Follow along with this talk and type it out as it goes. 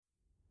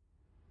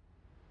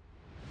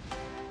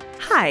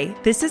Hi,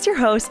 this is your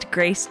host,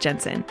 Grace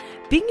Jensen.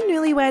 Being a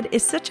newlywed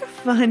is such a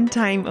fun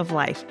time of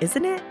life,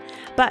 isn't it?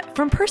 But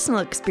from personal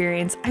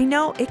experience, I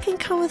know it can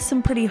come with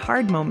some pretty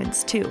hard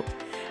moments too.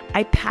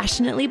 I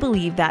passionately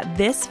believe that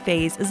this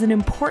phase is an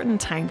important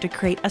time to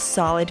create a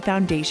solid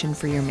foundation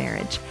for your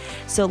marriage.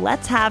 So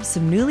let's have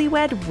some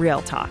newlywed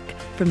real talk,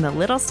 from the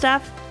little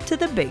stuff to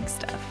the big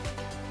stuff.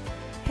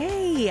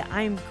 Hey,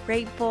 I'm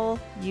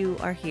grateful you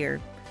are here.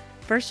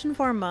 First and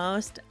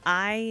foremost,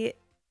 I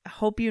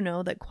hope you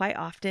know that quite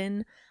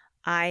often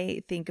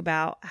I think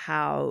about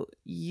how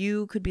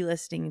you could be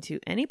listening to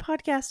any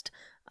podcast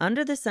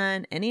under the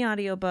sun, any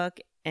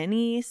audiobook,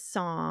 any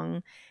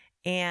song,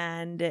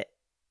 and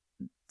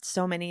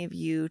so many of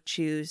you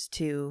choose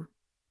to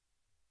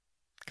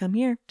come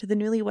here to the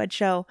Newlywed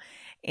Show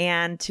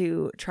and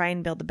to try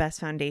and build the best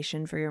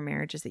foundation for your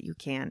marriages that you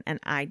can. And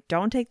I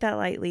don't take that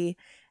lightly,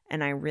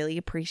 and I really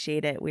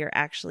appreciate it. We are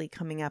actually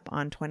coming up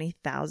on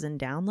 20,000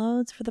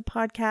 downloads for the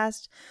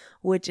podcast,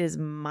 which is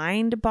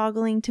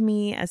mind-boggling to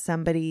me as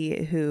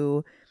somebody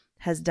who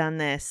has done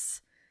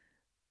this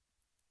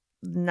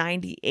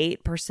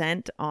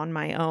 98% on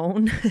my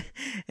own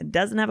and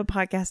doesn't have a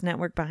podcast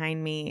network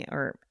behind me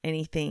or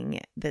anything.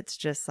 That's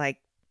just like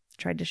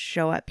tried to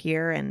show up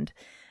here and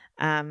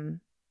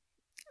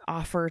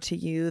offer to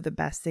you the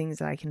best things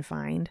that I can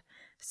find.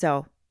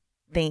 So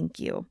thank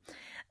you.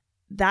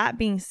 That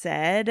being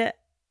said,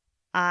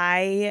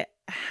 I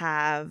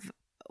have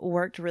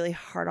worked really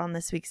hard on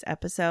this week's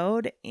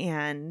episode,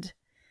 and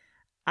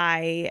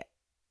I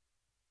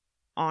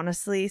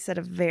honestly said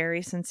a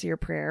very sincere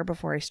prayer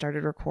before I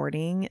started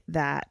recording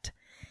that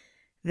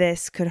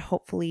this could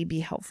hopefully be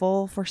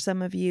helpful for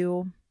some of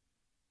you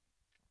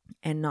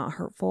and not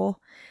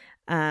hurtful.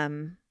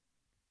 And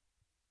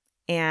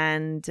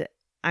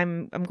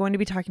I'm going to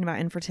be talking about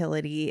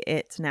infertility.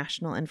 It's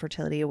National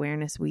Infertility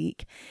Awareness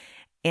Week.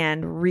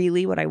 And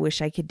really what I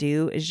wish I could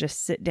do is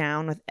just sit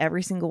down with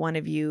every single one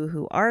of you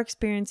who are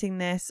experiencing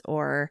this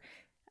or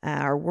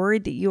are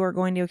worried that you are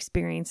going to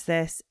experience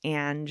this,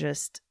 and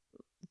just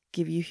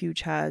give you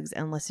huge hugs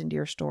and listen to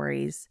your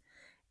stories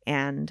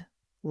and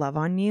love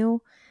on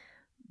you.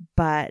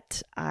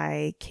 But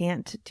I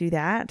can't do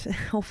that.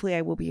 Hopefully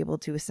I will be able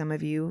to with some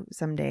of you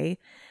someday.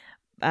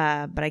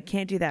 But I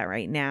can't do that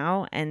right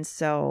now. And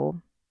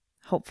so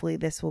hopefully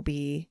this will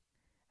be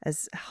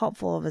as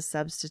helpful of a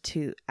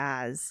substitute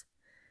as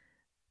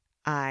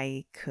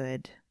I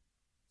could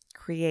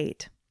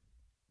create.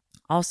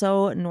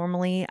 Also,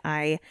 normally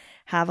I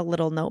have a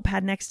little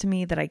notepad next to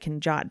me that I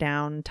can jot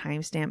down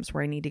timestamps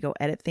where I need to go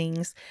edit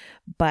things,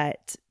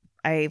 but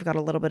I've got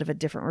a little bit of a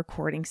different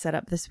recording set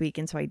up this week,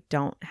 and so I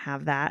don't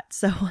have that.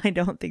 So I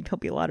don't think there'll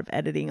be a lot of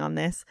editing on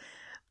this.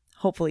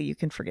 Hopefully you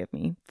can forgive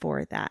me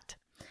for that.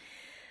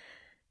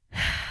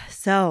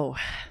 So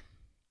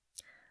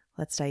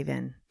let's dive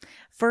in.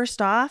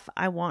 First off,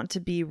 I want to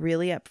be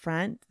really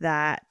upfront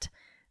that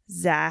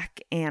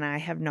Zach and I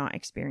have not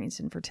experienced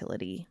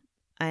infertility.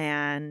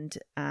 And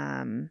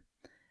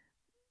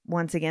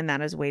once again, that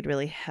has weighed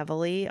really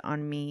heavily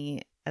on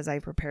me as I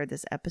prepared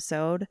this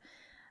episode.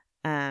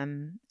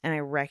 And I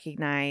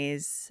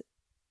recognize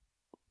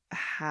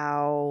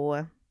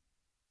how,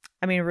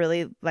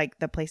 really like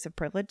the place of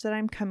privilege that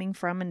I'm coming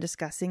from in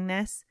discussing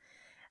this.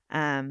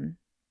 But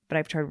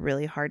I've tried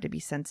really hard to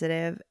be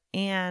sensitive.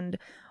 And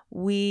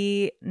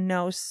we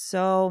know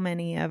so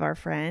many of our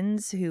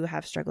friends who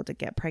have struggled to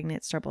get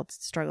pregnant, struggled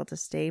to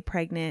stay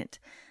pregnant.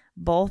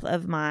 Both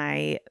of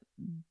my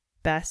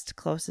best,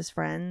 closest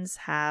friends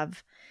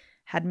have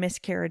had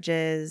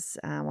miscarriages.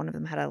 One of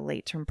them had a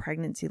late-term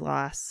pregnancy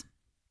loss.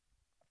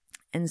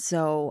 And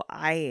so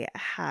I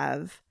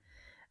have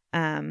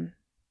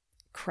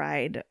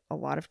cried a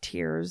lot of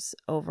tears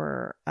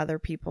over other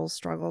people's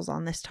struggles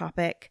on this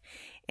topic.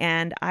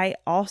 And I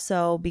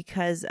also,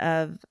 because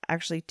of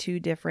actually 2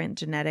 different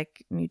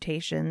genetic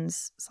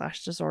mutations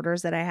 /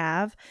 disorders that I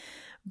have,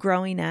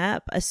 growing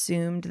up,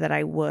 assumed that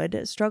I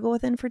would struggle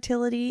with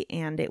infertility,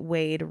 and it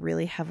weighed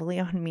really heavily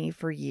on me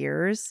for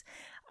years.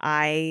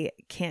 I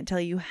can't tell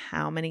you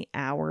how many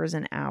hours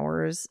and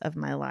hours of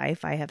my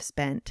life I have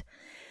spent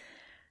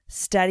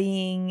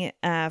studying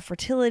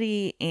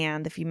fertility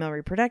and the female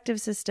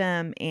reproductive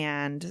system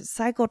and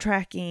cycle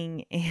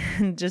tracking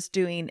and just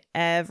doing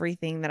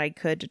everything that I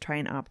could to try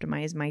and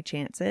optimize my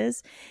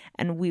chances.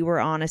 And we were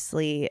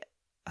honestly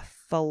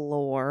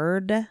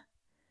floored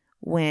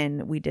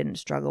when we didn't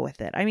struggle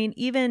with it.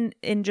 Even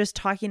in just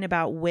talking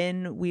about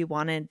when we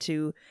wanted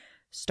to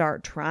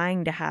start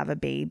trying to have a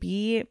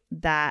baby,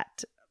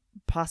 that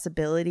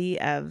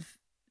possibility of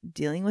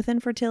dealing with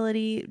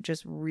infertility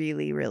just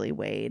really, really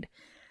weighed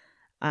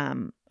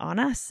on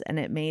us, and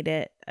it made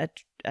it a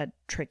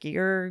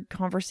trickier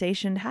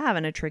conversation to have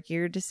and a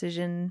trickier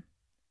decision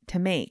to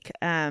make.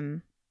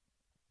 And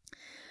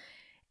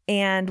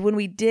when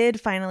we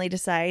did finally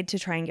decide to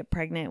try and get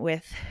pregnant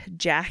with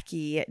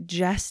Jackie,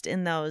 just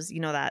in those,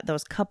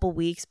 those couple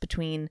weeks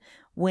between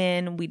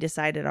when we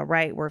decided, all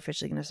right, we're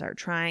officially going to start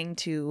trying,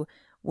 to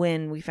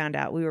when we found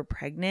out we were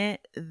pregnant,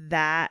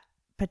 that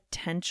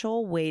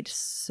potential weighed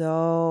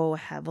so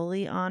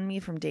heavily on me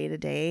from day to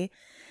day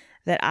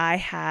that I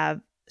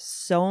have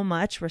so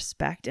much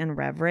respect and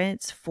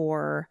reverence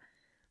for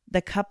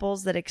the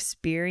couples that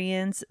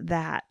experience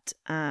that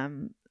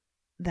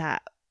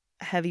that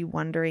heavy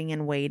wondering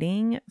and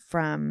waiting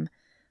from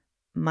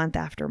month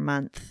after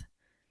month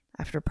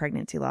after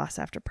pregnancy loss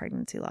after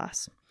pregnancy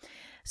loss.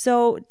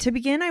 So to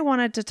begin, I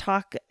wanted to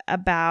talk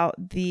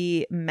about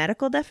the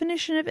medical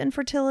definition of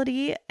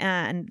infertility.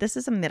 And this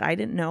is something that I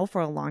didn't know for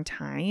a long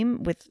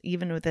time,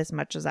 even with as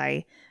much as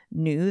I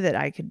knew that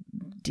I could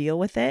deal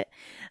with it.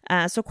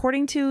 So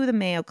according to the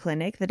Mayo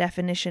Clinic, the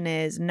definition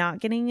is not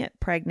getting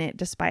pregnant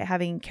despite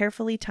having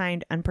carefully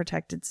timed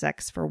unprotected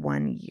sex for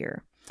 1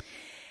 year.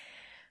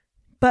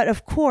 But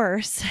of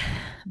course,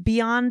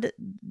 beyond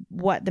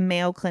what the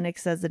Mayo Clinic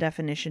says the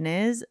definition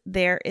is,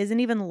 there is an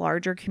even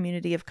larger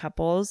community of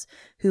couples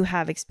who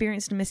have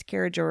experienced a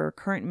miscarriage or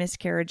current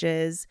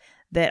miscarriages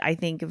that I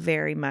think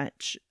very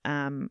much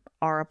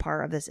are a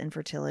part of this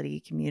infertility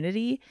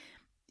community,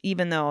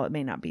 even though it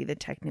may not be the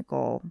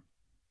technical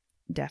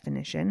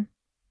definition.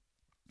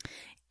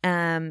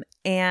 And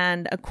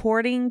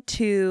according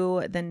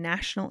to the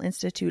National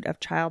Institute of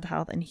Child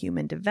Health and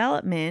Human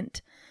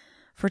Development,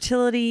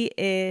 fertility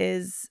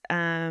is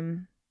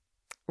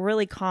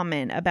really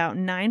common. About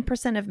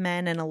 9% of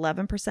men and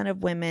 11%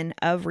 of women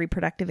of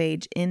reproductive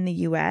age in the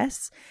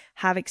U.S.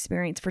 have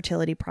experienced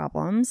fertility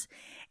problems.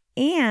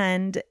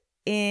 And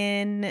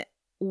in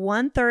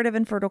 1/3 of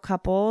infertile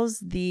couples,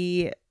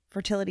 the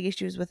fertility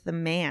issues with the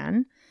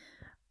man.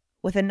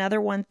 With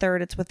another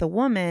 1/3, it's with the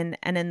woman.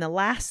 And in the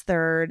last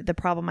third, the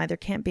problem either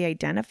can't be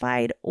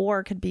identified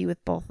or could be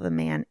with both the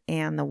man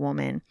and the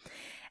woman.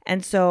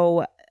 And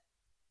so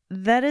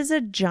that is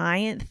a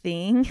giant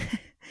thing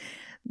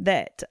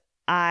that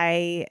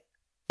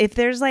if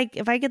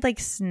I could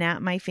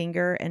snap my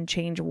finger and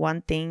change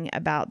one thing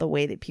about the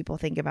way that people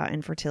think about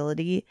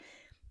infertility,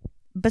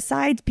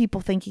 besides people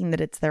thinking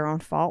that it's their own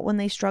fault when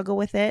they struggle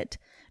with it,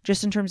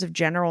 just in terms of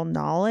general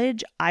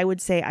knowledge, I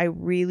would say I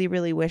really,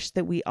 really wish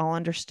that we all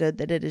understood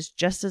that it is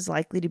just as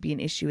likely to be an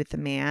issue with the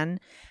man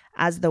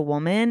as the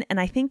woman. And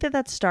I think that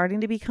that's starting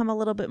to become a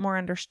little bit more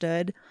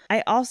understood.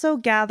 I also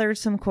gathered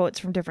some quotes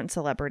from different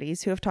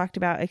celebrities who have talked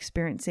about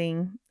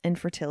experiencing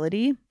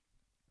infertility,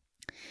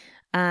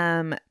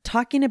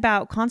 talking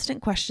about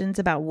constant questions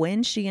about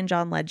when she and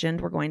John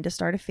Legend were going to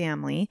start a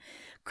family.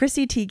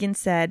 Chrissy Teigen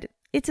said,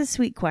 "It's a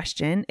sweet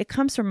question. It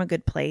comes from a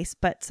good place,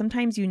 but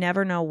sometimes you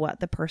never know what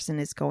the person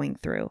is going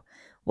through.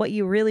 What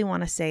you really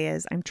want to say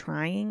is, I'm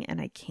trying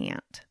and I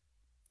can't."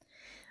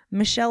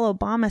 Michelle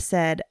Obama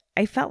said,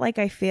 "I felt like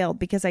I failed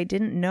because I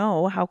didn't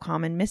know how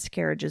common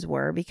miscarriages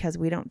were because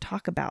we don't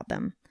talk about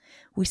them.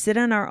 We sit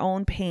in our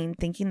own pain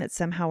thinking that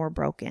somehow we're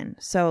broken.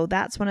 So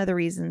that's one of the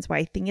reasons why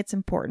I think it's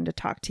important to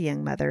talk to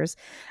young mothers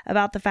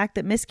about the fact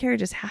that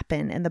miscarriages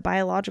happen and the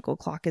biological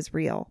clock is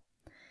real."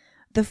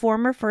 The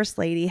former First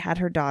Lady had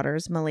her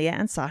daughters, Malia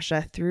and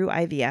Sasha, through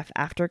IVF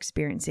after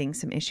experiencing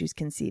some issues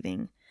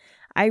conceiving.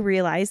 "I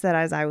realized that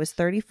as I was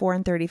 34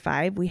 and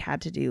 35, we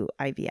had to do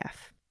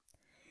IVF."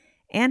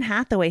 Anne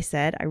Hathaway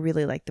said, I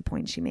really like the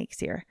point she makes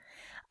here,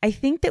 "I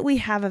think that we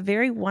have a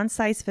very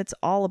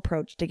one-size-fits-all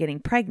approach to getting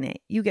pregnant.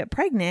 You get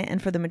pregnant,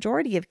 and for the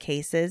majority of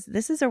cases,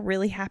 this is a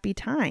really happy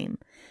time.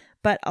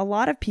 But a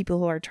lot of people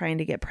who are trying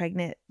to get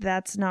pregnant,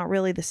 that's not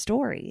really the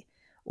story,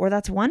 or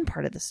that's one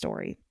part of the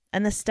story.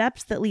 And the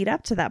steps that lead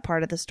up to that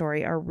part of the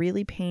story are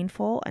really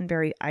painful and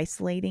very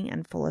isolating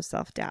and full of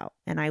self-doubt.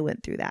 And I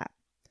went through that."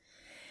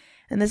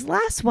 And this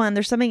last one,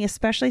 there's something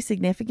especially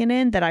significant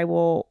in that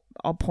I'll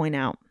point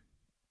out.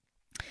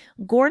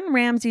 Gordon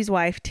Ramsay's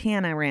wife,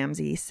 Tana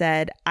Ramsay,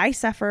 said, "I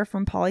suffer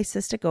from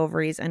polycystic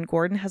ovaries and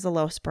Gordon has a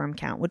low sperm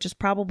count, which is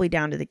probably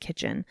down to the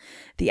kitchen,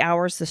 the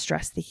hours, the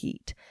stress, the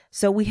heat.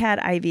 So we had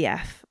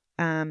IVF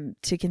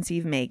to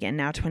conceive Megan,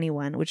 now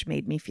 21, which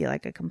made me feel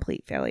like a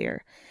complete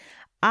failure."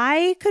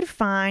 I could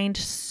find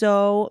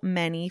so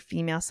many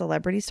female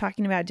celebrities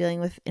talking about dealing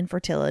with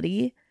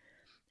infertility,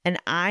 and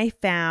I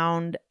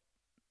found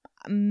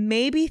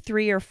maybe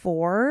 3 or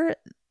 4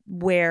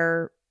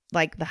 where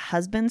the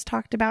husbands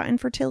talked about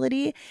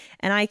infertility,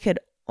 and I could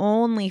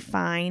only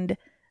find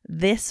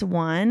this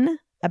one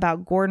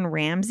about Gordon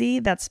Ramsay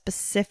that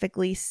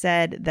specifically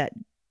said that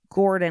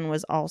Gordon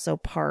was also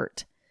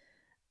part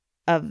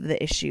of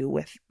the issue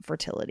with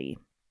fertility.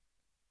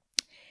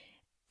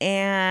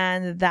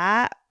 And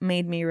that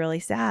made me really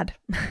sad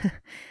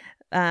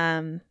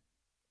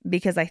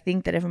because I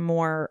think that if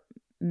more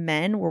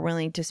men were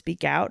willing to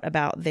speak out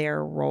about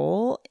their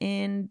role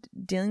in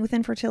dealing with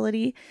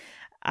infertility,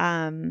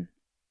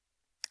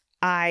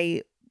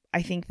 I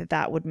think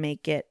that would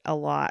make it a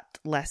lot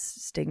less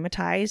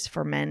stigmatized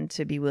for men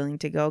to be willing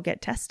to go get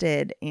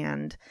tested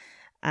and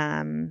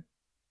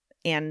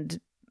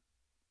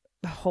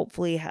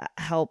hopefully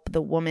help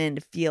the woman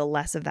feel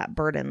less of that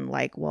burden.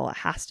 Well, it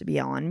has to be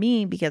all on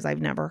me because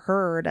I've never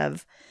heard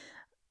of,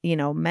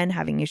 men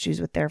having issues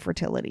with their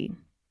fertility.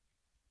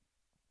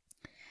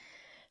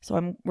 So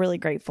I'm really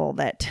grateful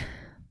that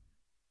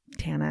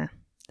Tana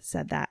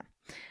said that.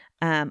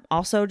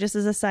 Also, just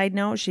as a side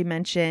note, she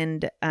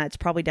mentioned it's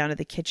probably down to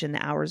the kitchen,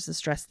 the hours, the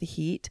stress, the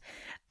heat.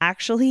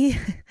 Actually,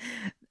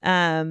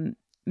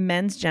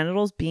 men's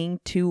genitals being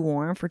too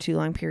warm for too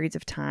long periods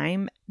of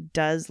time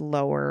does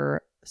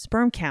lower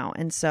sperm count.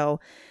 And so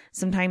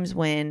sometimes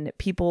when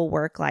people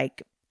work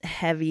like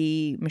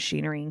heavy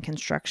machinery and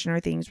construction or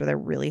things where they're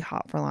really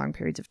hot for long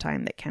periods of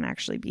time, that can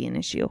actually be an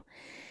issue.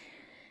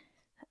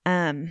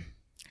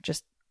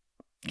 Just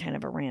kind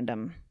of a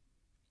random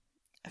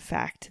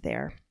fact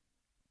there.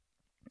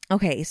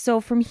 Okay, so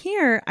from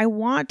here, I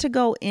want to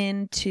go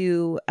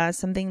into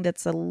something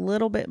that's a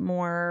little bit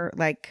more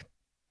like,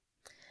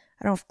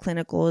 I don't know if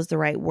clinical is the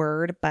right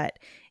word, but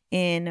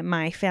in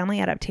my family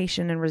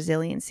adaptation and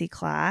resiliency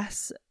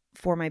class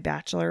for my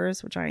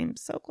bachelor's, which I'm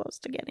so close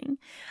to getting,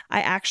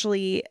 I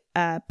actually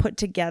put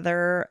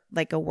together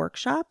like a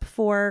workshop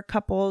for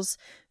couples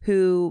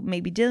who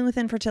may be dealing with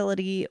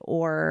infertility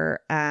or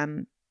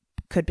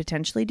could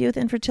potentially deal with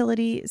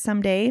infertility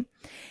someday.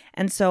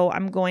 And so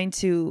I'm going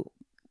to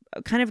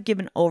kind of give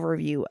an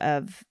overview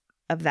of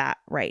that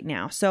right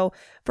now. So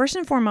first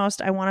and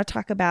foremost, I want to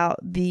talk about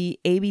the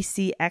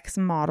ABCX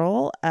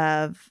model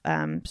of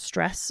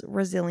stress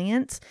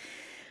resilience.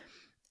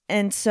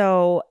 And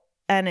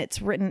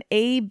it's written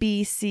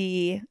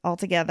ABC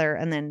altogether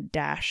and then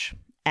dash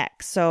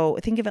X. So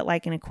think of it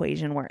like an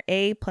equation where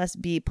A plus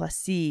B plus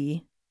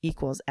C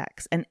equals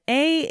X. And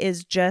A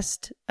is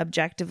just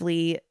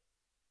objectively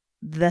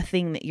the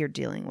thing that you're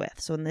dealing with.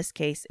 So in this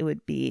case, it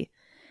would be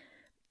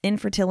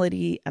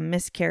infertility, a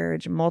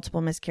miscarriage,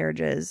 multiple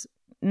miscarriages,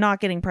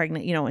 not getting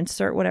pregnant,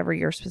 insert whatever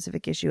your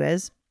specific issue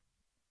is,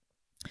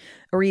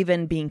 or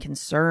even being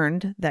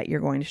concerned that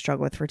you're going to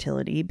struggle with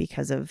fertility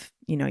because of,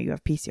 you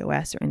have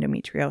PCOS or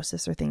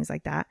endometriosis or things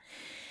like that.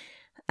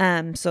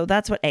 So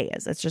that's what A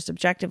is. It's just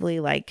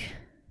objectively like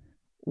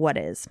what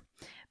is.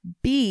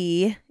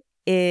 B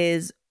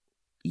is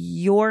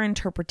your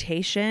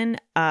interpretation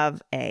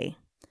of A.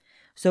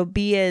 So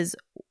B is,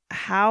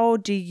 how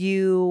do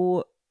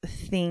you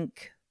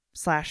think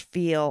 /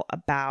 feel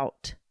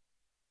about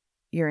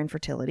your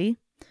infertility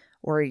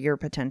or your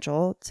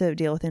potential to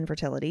deal with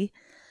infertility?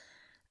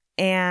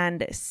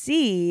 And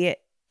C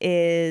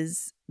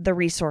is the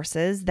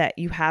resources that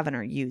you have and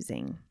are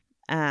using.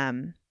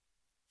 And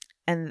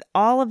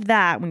all of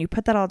that, when you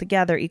put that all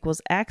together,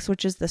 equals X,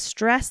 which is the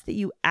stress that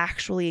you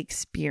actually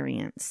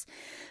experience.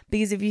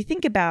 Because if you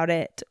think about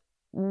it,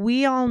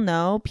 we all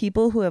know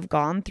people who have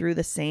gone through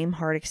the same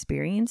hard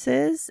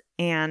experiences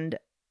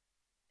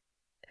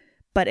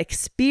but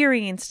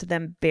experienced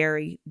them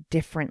very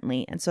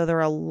differently. And so there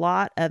are a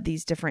lot of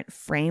these different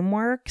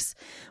frameworks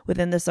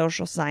within the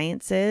social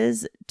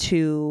sciences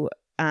to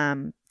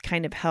kind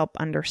of help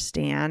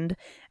understand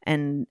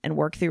and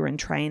work through and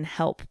try and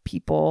help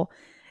people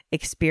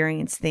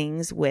experience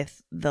things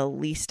with the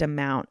least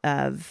amount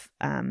of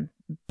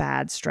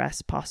bad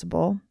stress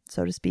possible,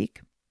 so to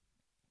speak.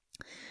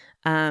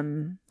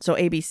 So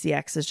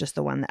ABCX is just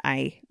the one that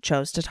I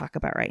chose to talk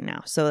about right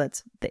now. So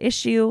that's the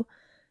issue,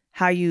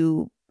 how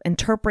you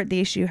interpret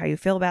the issue, how you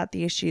feel about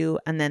the issue,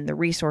 and then the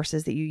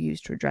resources that you use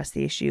to address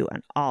the issue,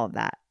 and all of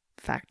that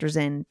factors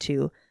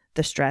into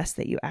the stress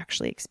that you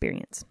actually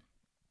experience.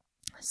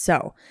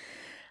 So,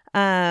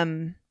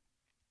 and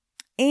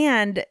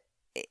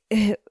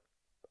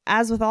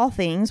as with all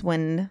things,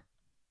 when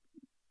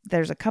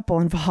there's a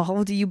couple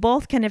involved, you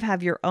both kind of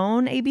have your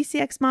own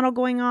ABCX model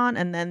going on,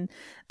 and then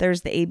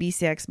there's the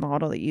ABCX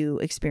model that you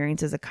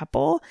experience as a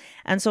couple.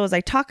 And so as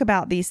I talk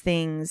about these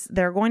things,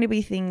 there are going to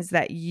be things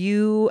that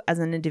you as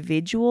an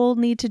individual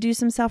need to do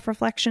some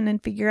self-reflection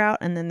and figure out,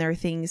 and then there are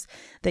things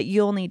that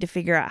you'll need to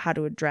figure out how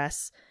to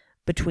address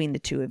between the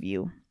two of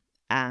you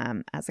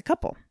as a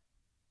couple.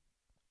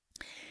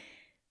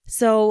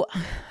 So,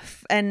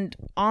 and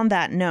on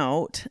that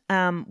note,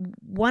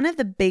 one of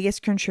the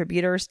biggest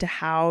contributors to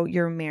how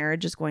your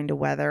marriage is going to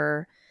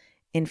weather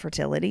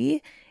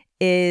infertility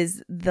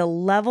is the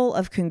level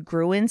of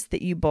congruence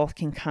that you both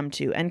can come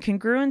to. And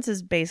congruence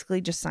is basically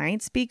just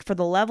science speak for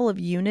the level of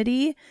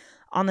unity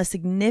on the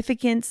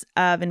significance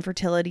of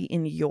infertility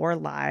in your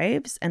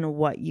lives and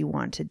what you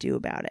want to do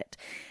about it.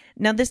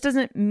 Now, this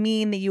doesn't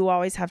mean that you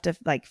always have to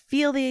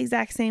feel the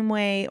exact same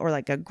way or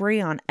agree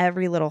on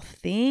every little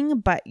thing,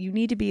 but you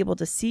need to be able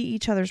to see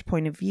each other's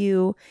point of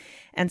view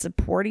and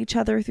support each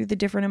other through the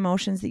different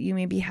emotions that you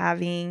may be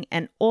having,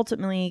 and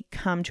ultimately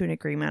come to an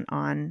agreement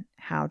on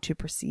how to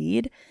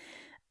proceed.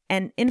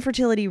 And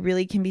infertility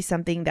really can be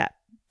something that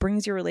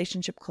brings your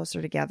relationship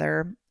closer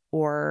together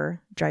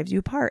or drives you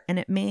apart, and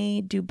it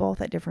may do both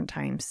at different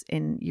times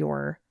in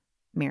your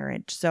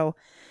marriage. So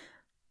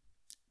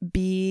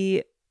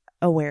be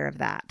aware of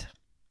that.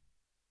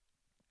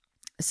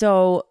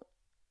 So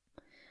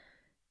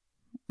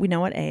we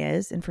know what A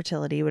is,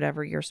 infertility,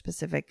 whatever your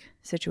specific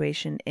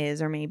situation is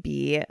or may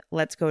be.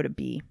 Let's go to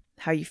B,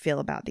 how you feel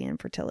about the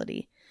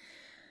infertility.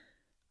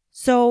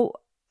 So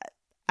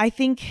I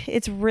think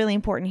it's really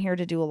important here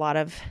to do a lot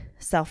of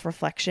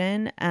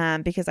self-reflection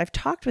because I've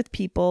talked with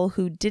people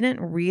who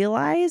didn't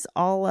realize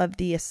all of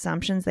the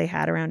assumptions they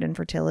had around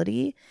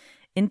infertility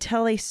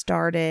until they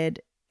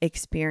started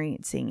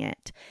experiencing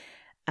it.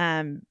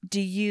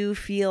 Do you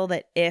feel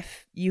that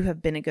if you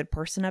have been a good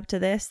person up to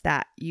this,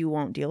 that you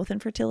won't deal with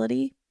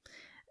infertility?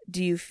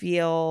 Do you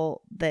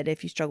feel that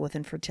if you struggle with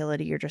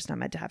infertility, you're just not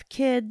meant to have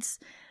kids?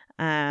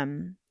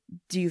 Do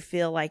you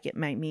feel like it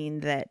might mean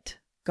that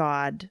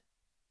God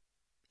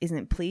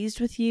isn't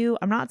pleased with you?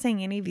 I'm not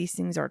saying any of these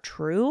things are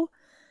true,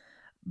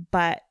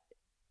 but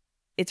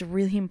it's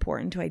really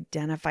important to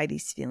identify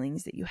these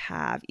feelings that you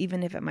have,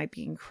 even if it might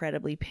be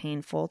incredibly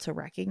painful to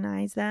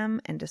recognize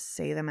them and to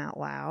say them out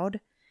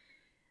loud.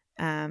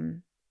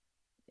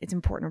 It's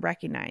important to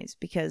recognize,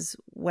 because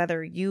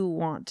whether you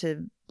want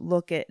to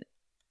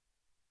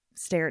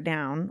stare it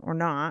down or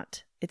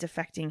not, it's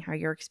affecting how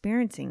you're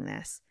experiencing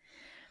this.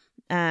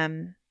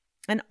 And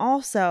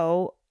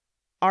also,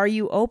 are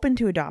you open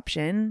to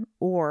adoption,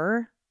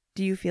 or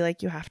do you feel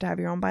like you have to have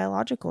your own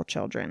biological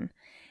children?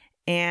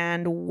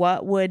 And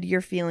what would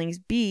your feelings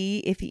be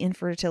if the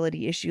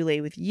infertility issue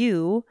lay with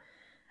you,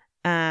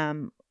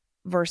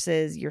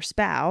 versus your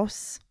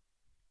spouse?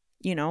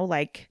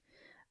 Like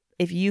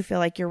if you feel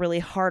like you're really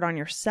hard on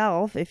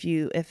yourself, if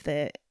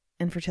the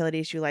infertility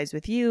issue lies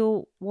with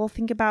you, well,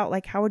 think about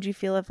like, how would you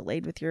feel if it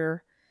laid with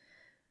your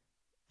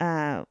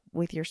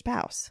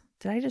spouse?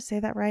 Did I just say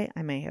that right?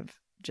 I may have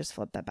just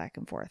flipped that back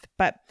and forth.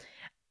 But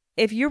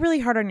if you're really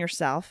hard on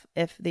yourself,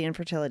 if the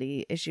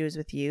infertility issue is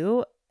with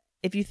you,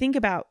 if you think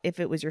about if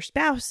it was your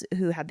spouse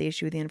who had the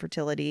issue with the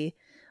infertility,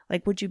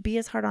 like, would you be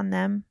as hard on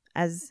them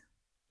as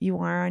you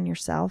are on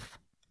yourself?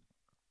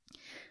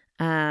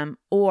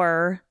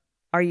 Or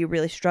are you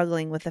really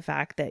struggling with the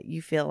fact that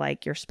you feel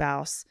like your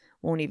spouse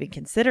won't even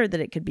consider that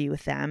it could be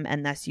with them,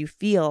 and thus you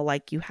feel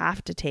like you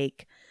have to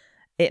take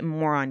it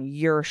more on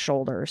your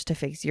shoulders to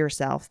fix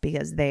yourself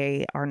because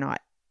they are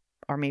not,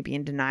 or maybe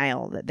in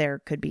denial that there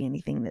could be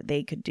anything that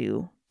they could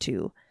do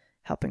to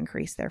help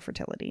increase their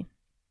fertility.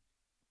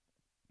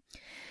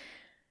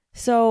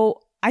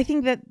 So I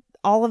think that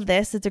all of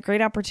this, it's a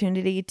great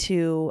opportunity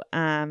to,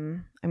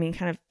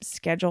 kind of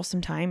schedule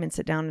some time and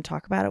sit down and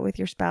talk about it with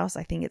your spouse.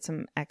 I think it's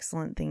some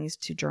excellent things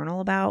to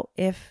journal about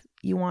if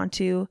you want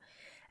to,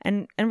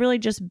 and really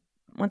just,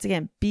 once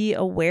again, be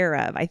aware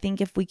of. I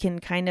think if we can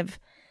kind of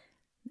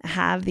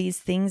have these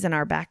things in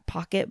our back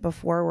pocket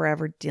before we're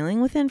ever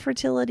dealing with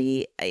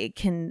infertility, it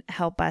can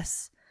help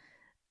us,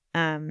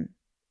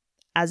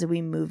 as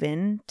we move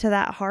into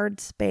that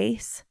hard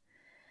space.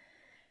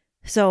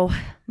 So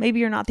maybe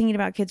you're not thinking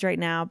about kids right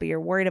now, but you're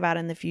worried about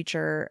it in the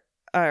future,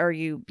 or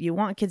you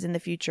want kids in the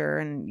future,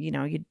 and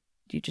you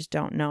just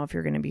don't know if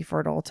you're going to be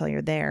fertile till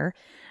you're there.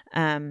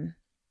 I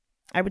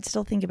would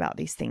still think about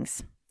these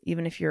things,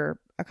 even if you're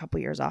a couple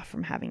years off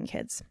from having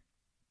kids.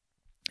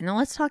 Now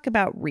let's talk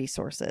about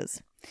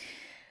resources.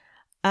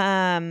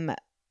 We'll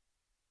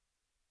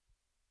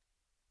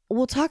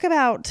talk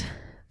about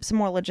some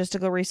more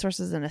logistical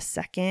resources in a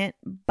second,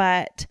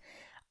 but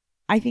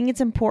I think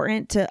it's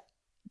important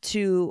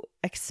to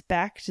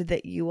expect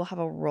that you will have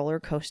a roller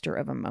coaster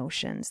of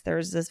emotions.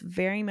 There's this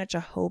very much a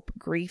hope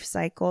grief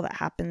cycle that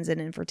happens in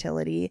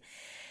infertility,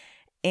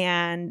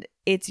 and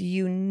it's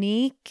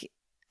unique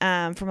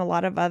from a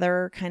lot of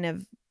other kind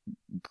of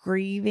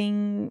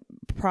grieving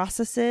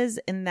processes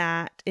in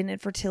that in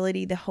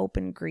infertility, the hope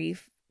and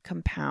grief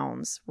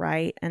compounds,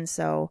 right? And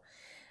so,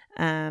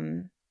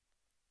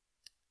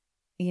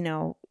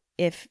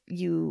 if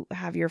you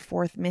have your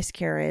fourth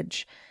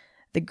miscarriage,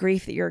 the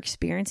grief that you're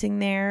experiencing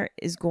there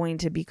is going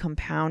to be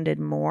compounded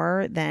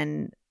more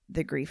than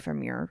the grief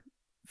from your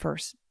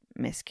first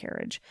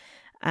miscarriage.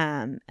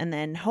 And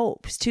then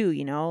hopes too,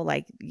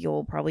 like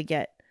you'll probably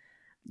get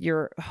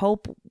your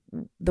hope,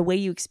 the way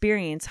you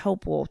experience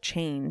hope will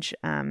change,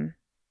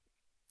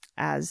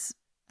 as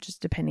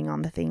just depending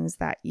on the things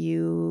that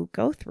you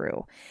go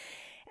through.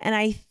 And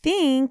I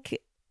think,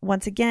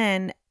 once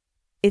again,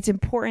 it's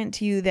important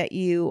to you that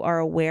you are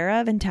aware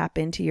of and tap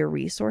into your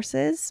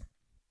resources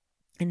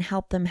and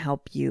help them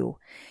help you.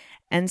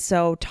 And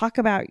so talk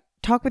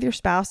with your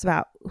spouse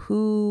about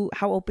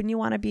how open you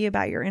want to be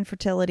about your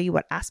infertility,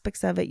 what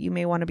aspects of it you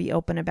may want to be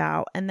open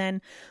about. And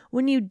then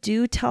when you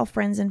do tell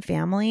friends and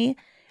family,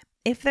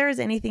 if there is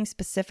anything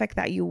specific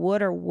that you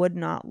would or would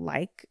not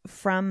like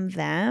from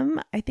them,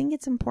 I think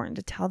it's important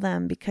to tell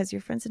them, because your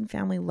friends and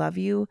family love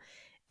you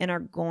and are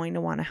going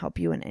to want to help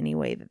you in any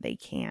way that they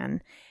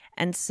can.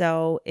 And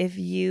so if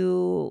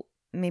you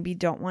maybe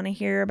don't want to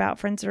hear about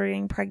friends that are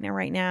getting pregnant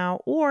right now,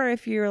 or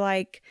if you're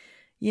like,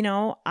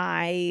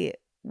 I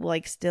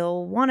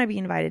still want to be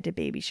invited to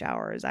baby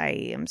showers, I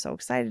am so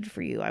excited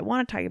for you, I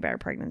want to talk about your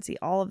pregnancy,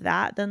 all of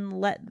that, then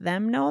let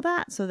them know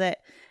that, so that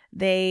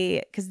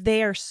because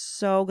they are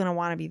so going to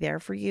want to be there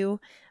for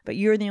you, but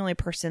you're the only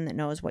person that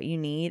knows what you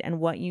need, and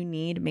what you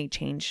need may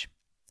change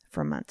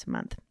from month to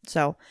month.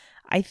 So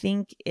I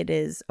think it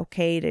is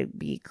okay to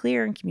be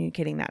clear in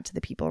communicating that to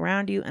the people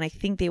around you. And I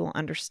think they will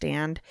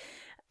understand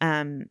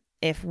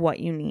if what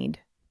you need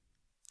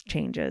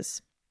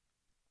changes.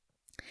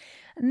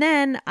 And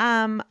then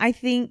I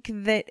think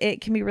that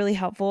it can be really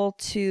helpful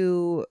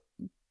to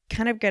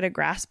kind of get a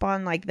grasp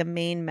on like the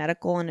main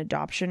medical and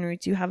adoption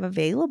routes you have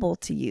available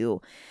to you.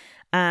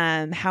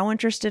 How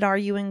interested are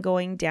you in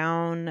going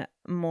down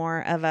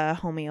more of a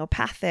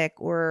homeopathic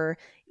or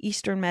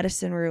Eastern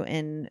medicine route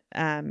in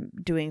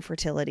doing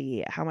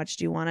fertility? How much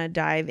do you want to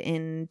dive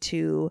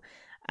into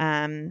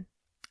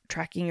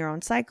tracking your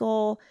own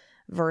cycle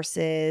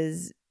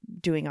versus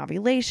doing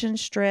ovulation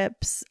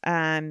strips?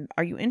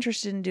 Are you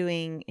interested in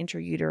doing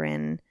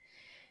intrauterine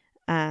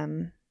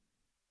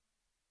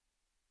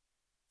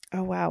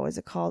is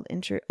it called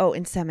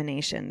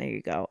insemination? There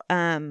you go.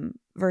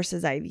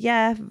 Versus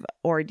IVF,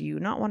 or do you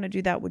not want to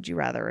do that? Would you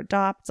rather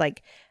adopt?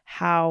 Like,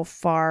 how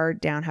far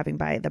down having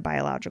the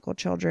biological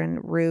children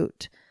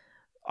route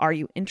are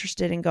you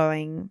interested in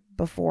going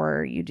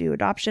before you do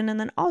adoption? And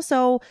then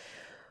also,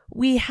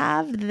 we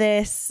have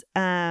this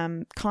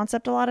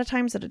concept a lot of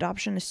times that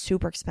adoption is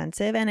super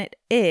expensive, and it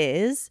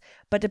is,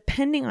 but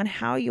depending on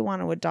how you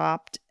want to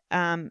adopt,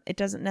 it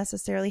doesn't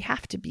necessarily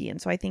have to be.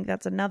 And so I think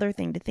that's another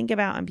thing to think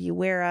about and be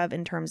aware of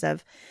in terms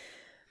of,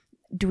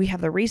 do we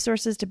have the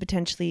resources to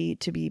potentially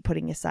to be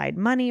putting aside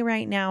money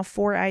right now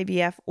for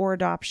IVF or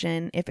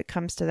adoption if it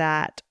comes to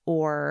that?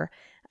 Or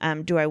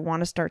do I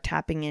want to start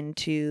tapping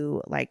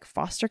into like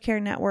foster care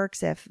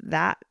networks if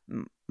that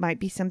might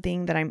be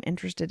something that I'm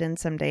interested in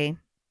someday?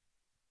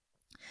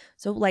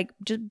 So like,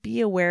 just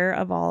be aware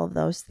of all of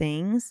those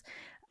things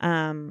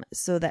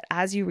so that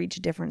as you reach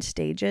different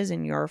stages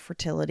in your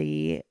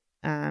fertility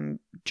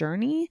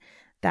journey,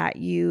 that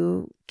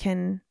you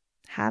can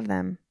have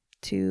them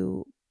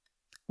to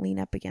lean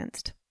up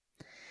against.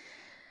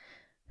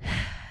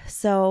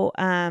 So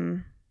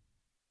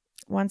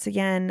once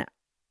again,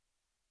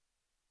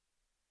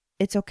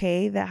 it's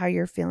okay that how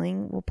you're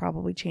feeling will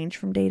probably change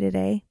from day to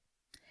day.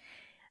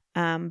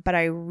 But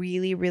I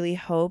really, really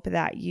hope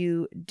that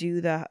you do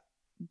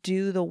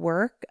the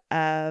work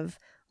of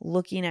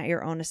looking at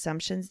your own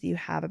assumptions that you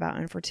have about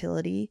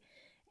infertility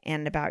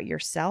and about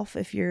yourself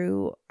if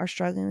you are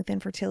struggling with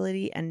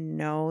infertility, and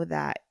know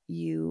that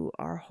you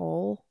are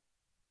whole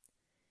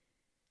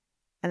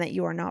and that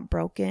you are not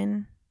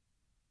broken,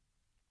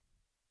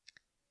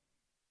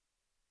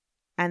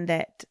 and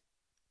that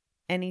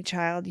any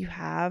child you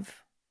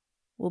have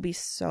will be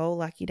so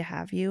lucky to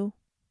have you.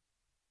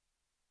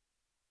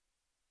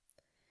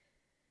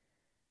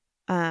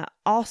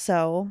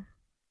 Also,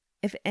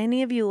 if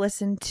any of you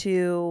listened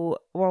to,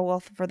 well,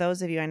 for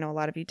those of you, I know a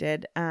lot of you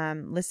did,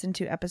 listen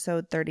to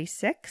episode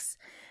 36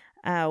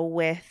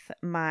 with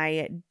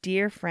my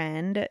dear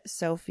friend,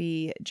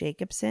 Sophie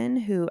Jacobson,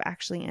 who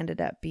actually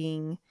ended up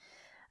being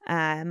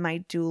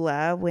my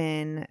doula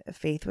when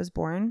Faith was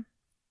born.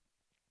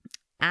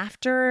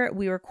 After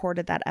we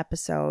recorded that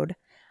episode,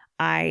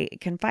 I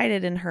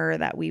confided in her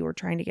that we were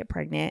trying to get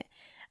pregnant,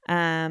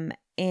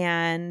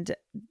 and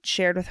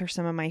shared with her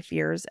some of my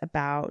fears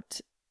about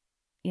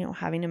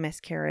having a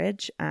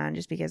miscarriage,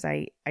 just because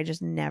I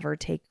just never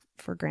take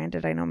for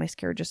granted. I know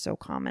miscarriage is so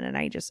common, and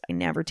I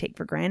never take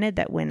for granted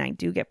that when I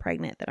do get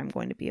pregnant that I'm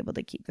going to be able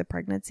to keep the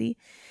pregnancy.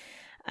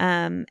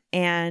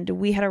 And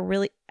we had a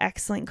really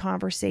excellent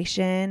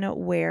conversation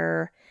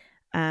where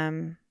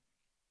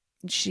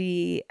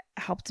she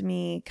helped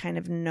me kind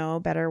of know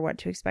better what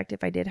to expect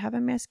if I did have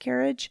a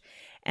miscarriage.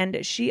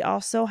 And she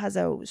also has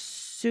a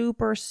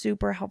super,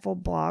 super helpful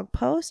blog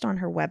post on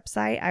her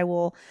website. I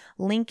will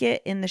link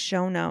it in the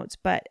show notes.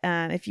 But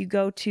if you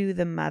go to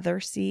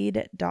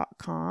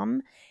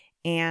themotherseed.com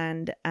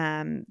and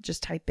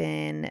just type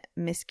in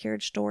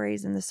miscarriage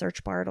stories in the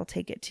search bar, it'll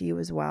take it to you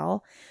as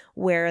well,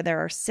 where there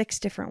are 6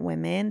 different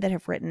women that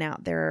have written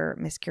out their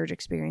miscarriage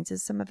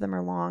experiences. Some of them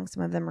are long,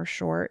 some of them are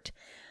short.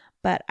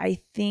 But I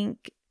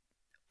think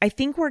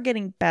we're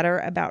getting better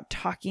about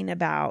talking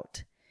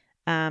about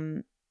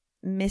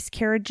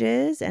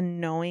miscarriages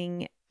and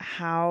knowing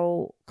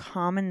how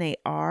common they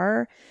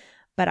are.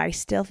 But I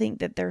still think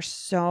that there's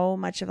so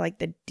much of like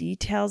the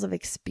details of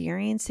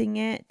experiencing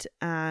it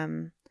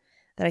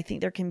that I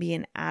think there can be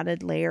an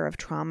added layer of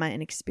trauma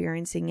in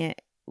experiencing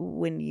it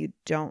when you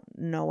don't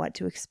know what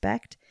to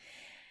expect.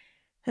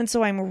 And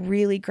so I'm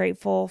really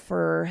grateful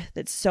for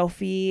that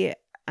Sophie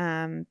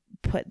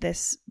put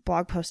this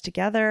blog post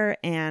together,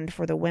 and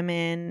for the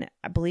women,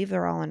 I believe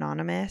they're all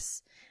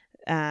anonymous,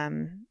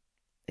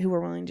 who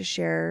were willing to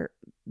share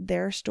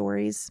their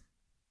stories.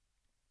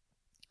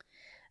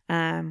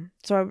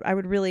 So I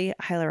would really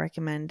highly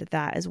recommend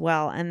that as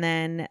well. And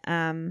then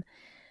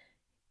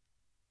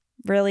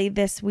really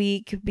this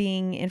week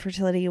being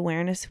Infertility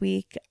Awareness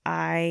Week,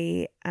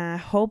 I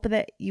hope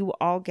that you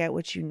all get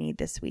what you need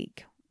this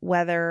week,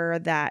 whether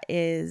that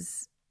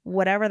is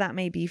whatever that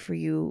may be for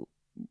you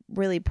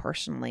really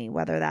personally,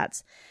 whether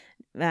that's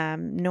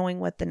knowing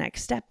what the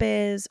next step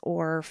is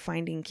or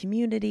finding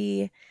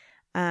community.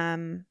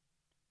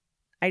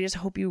 I just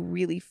hope you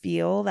really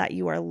feel that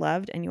you are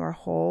loved and you are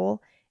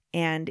whole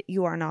and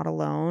you are not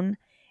alone.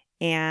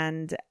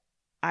 And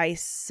I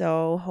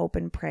so hope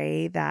and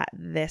pray that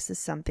this is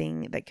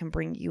something that can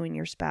bring you and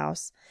your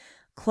spouse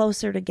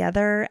closer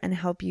together and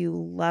help you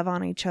love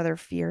on each other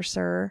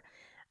fiercer,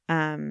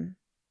 and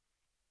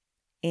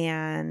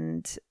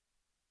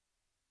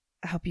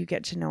help you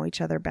get to know each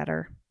other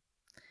better.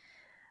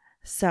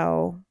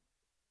 So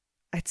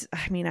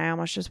I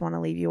almost just want to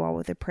leave you all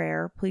with a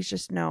prayer. Please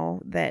just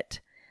know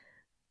that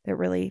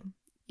really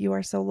you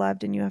are so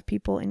loved and you have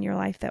people in your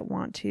life that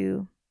want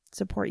to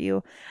support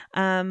you.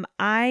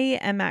 I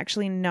am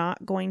actually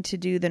not going to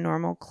do the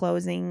normal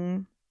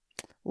closing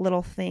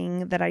little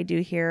thing that I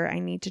do here. I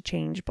need to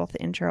change both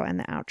the intro and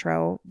the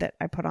outro that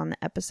I put on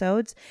the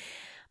episodes.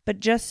 But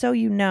just so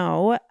you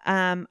know,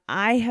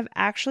 I have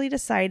actually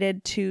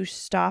decided to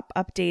stop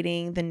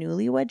updating the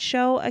Newlywed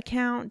Show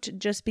account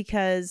just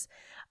because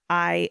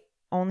I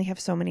only have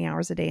so many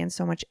hours a day and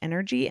so much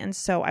energy. And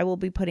so I will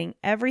be putting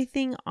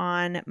everything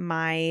on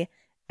my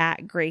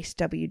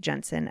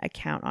 @GraceWJensen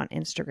account on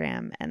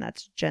Instagram. And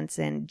that's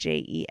Jensen,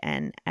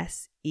 Jensen.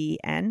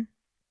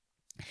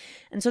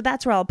 And so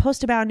that's where I'll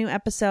post about new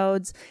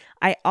episodes.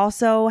 I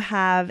also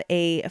have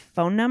a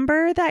phone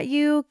number that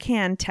you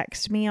can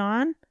text me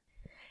on.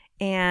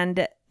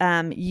 And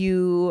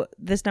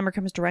this number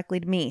comes directly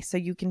to me. So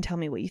you can tell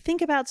me what you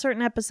think about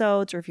certain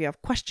episodes, or if you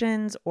have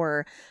questions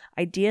or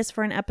ideas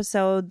for an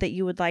episode that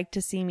you would like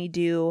to see me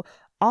do.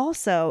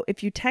 Also,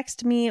 if you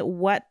text me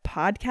what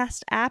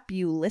podcast app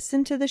you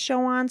listen to the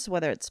show on, so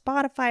whether it's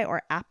Spotify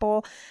or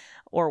Apple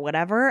or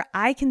whatever,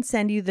 I can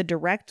send you the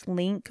direct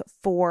link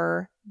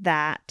for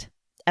that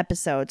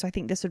episode. So I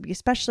think this would be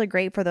especially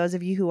great for those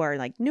of you who are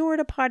like newer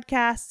to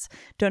podcasts,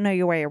 don't know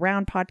your way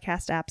around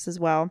podcast apps as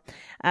well.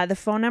 The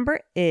phone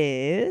number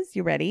is,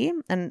 you ready?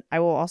 And I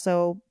will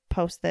also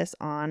post this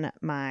on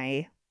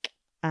my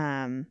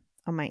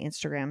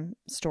Instagram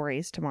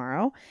stories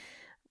tomorrow.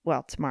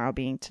 Well, tomorrow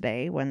being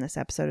today when this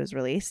episode is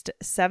released.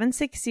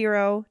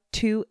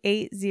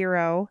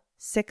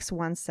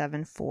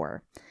 760-280-6174.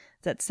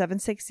 That's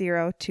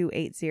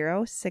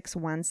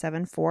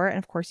 760-280-6174. And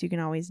of course, you can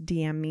always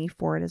DM me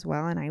for it as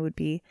well. And I would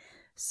be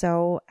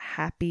so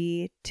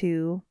happy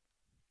to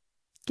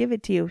give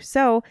it to you.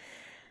 So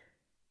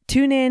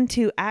tune in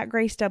to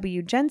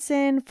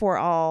 @GraceWJensen for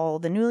all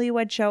the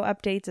Newlywed Show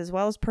updates as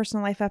well as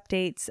personal life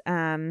updates.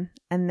 And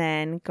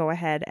then go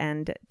ahead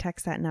and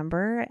text that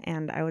number.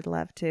 And I would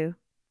love to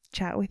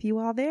chat with you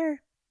all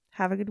there.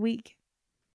 Have a good week.